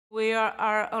We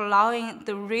are allowing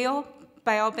the real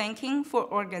biobanking for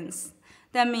organs.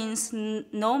 That means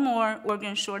no more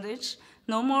organ shortage,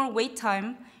 no more wait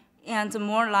time, and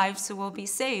more lives will be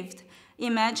saved.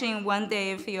 Imagine one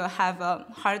day if you have a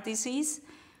heart disease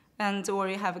or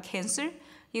you have a cancer,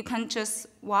 you can just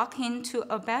walk into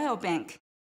a biobank.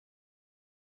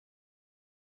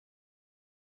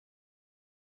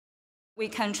 We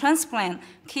can transplant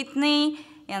kidney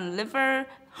and liver,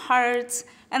 heart,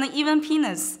 and even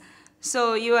penis.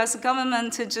 So U.S.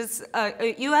 government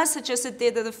U.S. just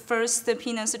did the first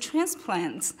penis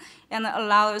transplant and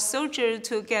allowed a soldier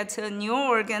to get a new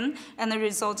organ and a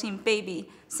resulting baby.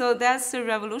 So that's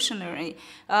revolutionary.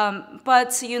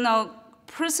 But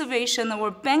preservation or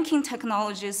banking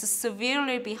technology is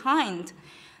severely behind.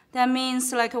 That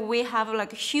means we have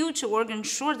a huge organ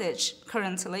shortage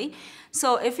currently.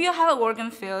 So if you have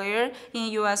organ failure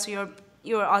in U.S.,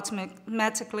 you're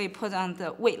automatically put on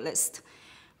the wait list,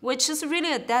 which is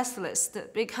really a death list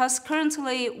because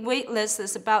currently wait list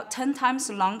is about 10 times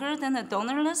longer than the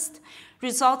donor list,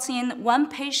 resulting in 1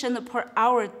 patient per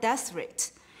hour death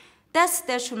rate. That's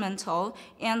detrimental,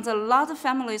 and a lot of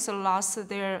families lost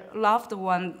their loved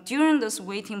one during this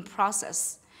waiting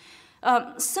process.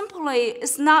 Simply,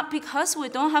 it's not because we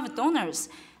don't have donors.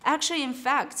 Actually, in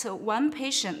fact, 1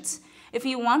 patient, if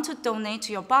you want to donate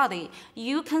your body,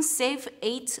 you can save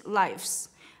 8 lives.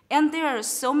 And there are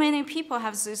so many people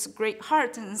have this great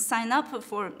heart and sign up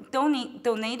for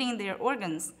donating their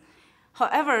organs.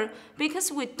 However,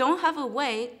 because we don't have a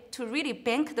way to really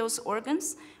bank those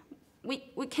organs,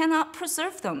 we cannot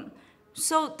preserve them.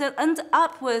 So they end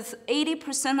up with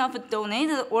 80% of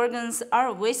donated organs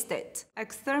are wasted.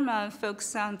 X-Therma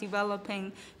focuses on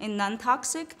developing a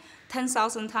non-toxic,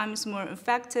 10,000 times more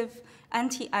effective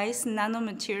anti-ice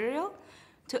nanomaterial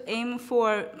to aim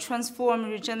for transform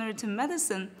regenerative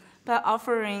medicine by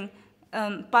offering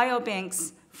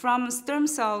biobanks from stem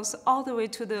cells all the way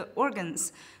to the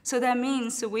organs. So that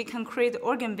means we can create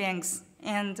organ banks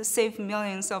and save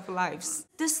millions of lives.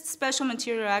 This special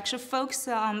material actually focuses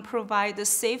on provide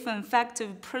safe and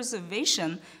effective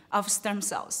preservation of stem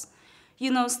cells.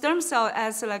 Stem cell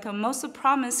as a most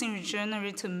promising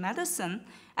regenerative medicine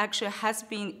actually has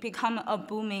become a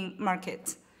booming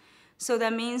market. So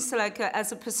that means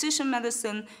as a precision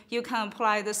medicine, you can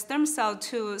apply the stem cell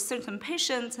to certain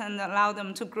patients and allow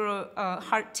them to grow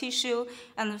heart tissue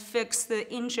and fix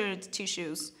the injured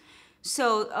tissues.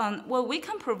 So what we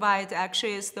can provide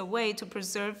actually is the way to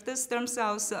preserve the stem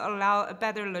cells, allow a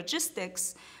better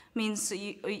logistics, means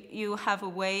you have a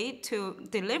way to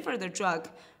deliver the drug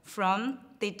from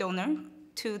the donor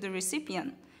to the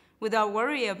recipient without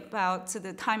worry about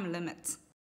the time limit.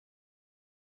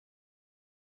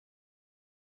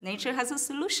 Nature has a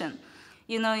solution.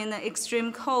 In the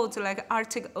extreme cold like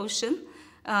Arctic Ocean,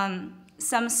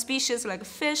 some species like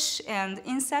fish and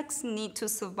insects need to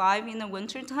survive in the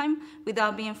wintertime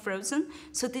without being frozen,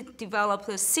 so they developed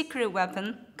a secret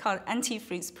weapon called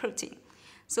antifreeze protein.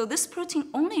 So this protein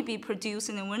only be produced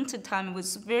in the wintertime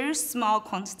with very small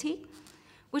quantity,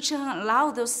 which can allow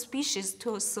those species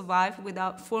to survive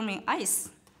without forming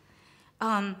ice.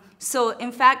 So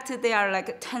in fact, they are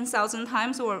 10,000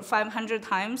 times or 500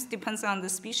 times, depends on the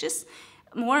species,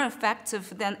 more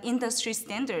effective than industry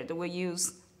standard we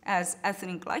use as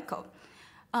ethylene glycol.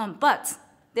 But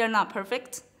they're not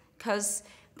perfect because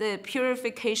the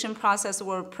purification process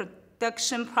or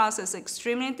production process is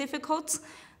extremely difficult.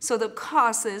 So the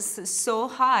cost is so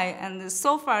high, and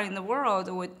so far in the world,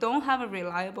 we don't have a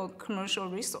reliable commercial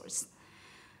resource.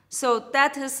 So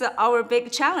that is our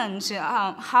big challenge.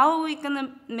 How are we going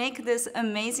to make this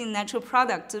amazing natural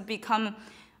product to become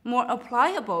more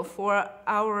applicable for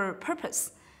our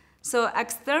purpose? So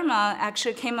X-Therma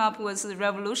actually came up with a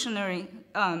revolutionary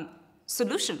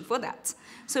solution for that.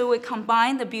 So we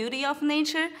combine the beauty of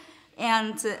nature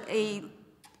and a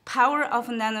power of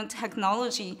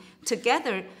nanotechnology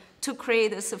together to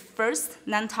create this first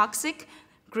non-toxic,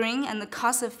 green, and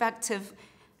cost-effective,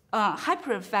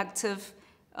 hyper-effective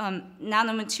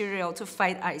nanomaterial to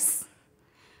fight ice.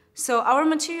 So our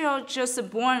material just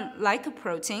born like a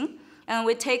protein, and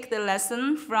we take the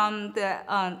lesson from the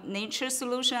nature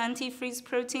solution antifreeze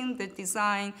protein, the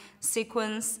design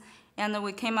sequence, and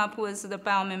we came up with the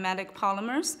biomimetic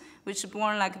polymers, which are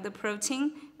born like the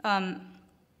protein.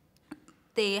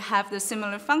 They have the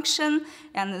similar function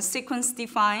and the sequence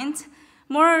defined.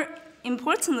 More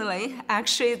importantly,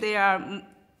 actually, they are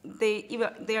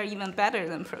even better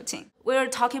than protein. We're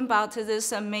talking about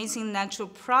this amazing natural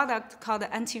product called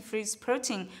antifreeze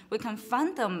protein. We can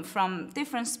find them from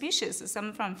different species,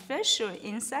 some from fish or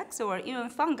insects or even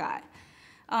fungi.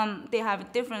 They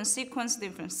have different sequence,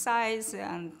 different size,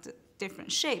 and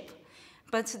different shape.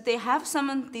 But they have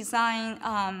some design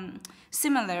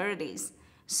similarities.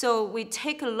 So we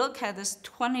take a look at this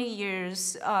 20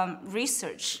 years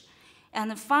research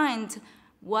and find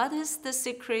what is the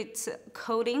secret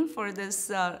coding for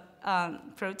this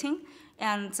protein.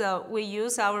 And we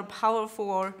use our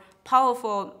powerful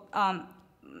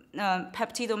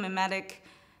peptidomimetic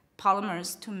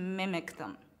polymers to mimic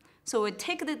them. So we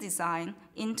take the design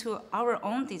into our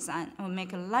own design and we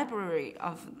make a library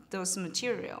of those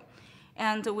material.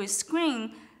 And we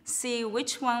screen, see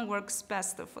which one works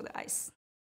best for the eyes.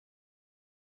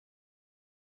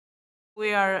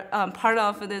 We are part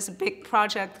of this big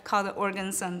project called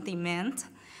Organs on Demand.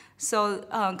 So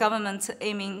government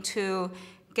aiming to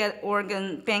get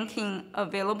organ banking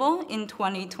available in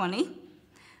 2020.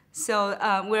 So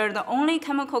we're the only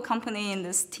chemical company in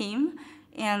this team.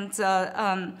 And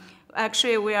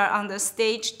actually, we are on the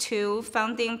stage 2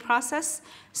 funding process.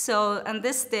 So on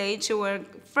this stage, we're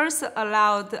first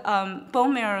allowed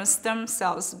bone marrow stem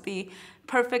cells be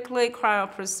perfectly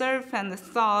cryopreserved and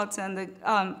thawed and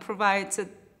provide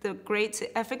the great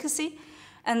efficacy.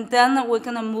 And then we're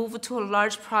going to move to a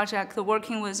large project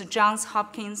working with Johns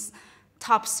Hopkins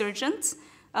top surgeons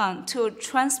to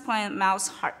transplant mouse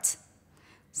heart.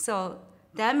 So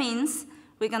that means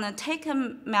we're going to take a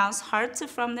mouse heart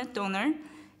from the donor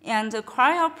and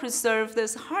cryopreserve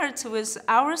this heart with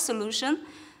our solution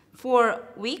for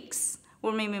weeks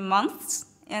or maybe months,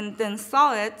 and then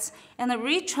thaw it and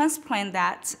retransplant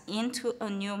that into a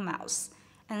new mouse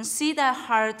and see that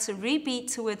heart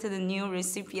rebeat with the new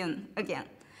recipient again.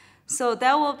 So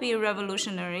that will be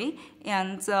revolutionary,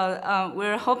 and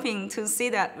we're hoping to see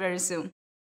that very soon.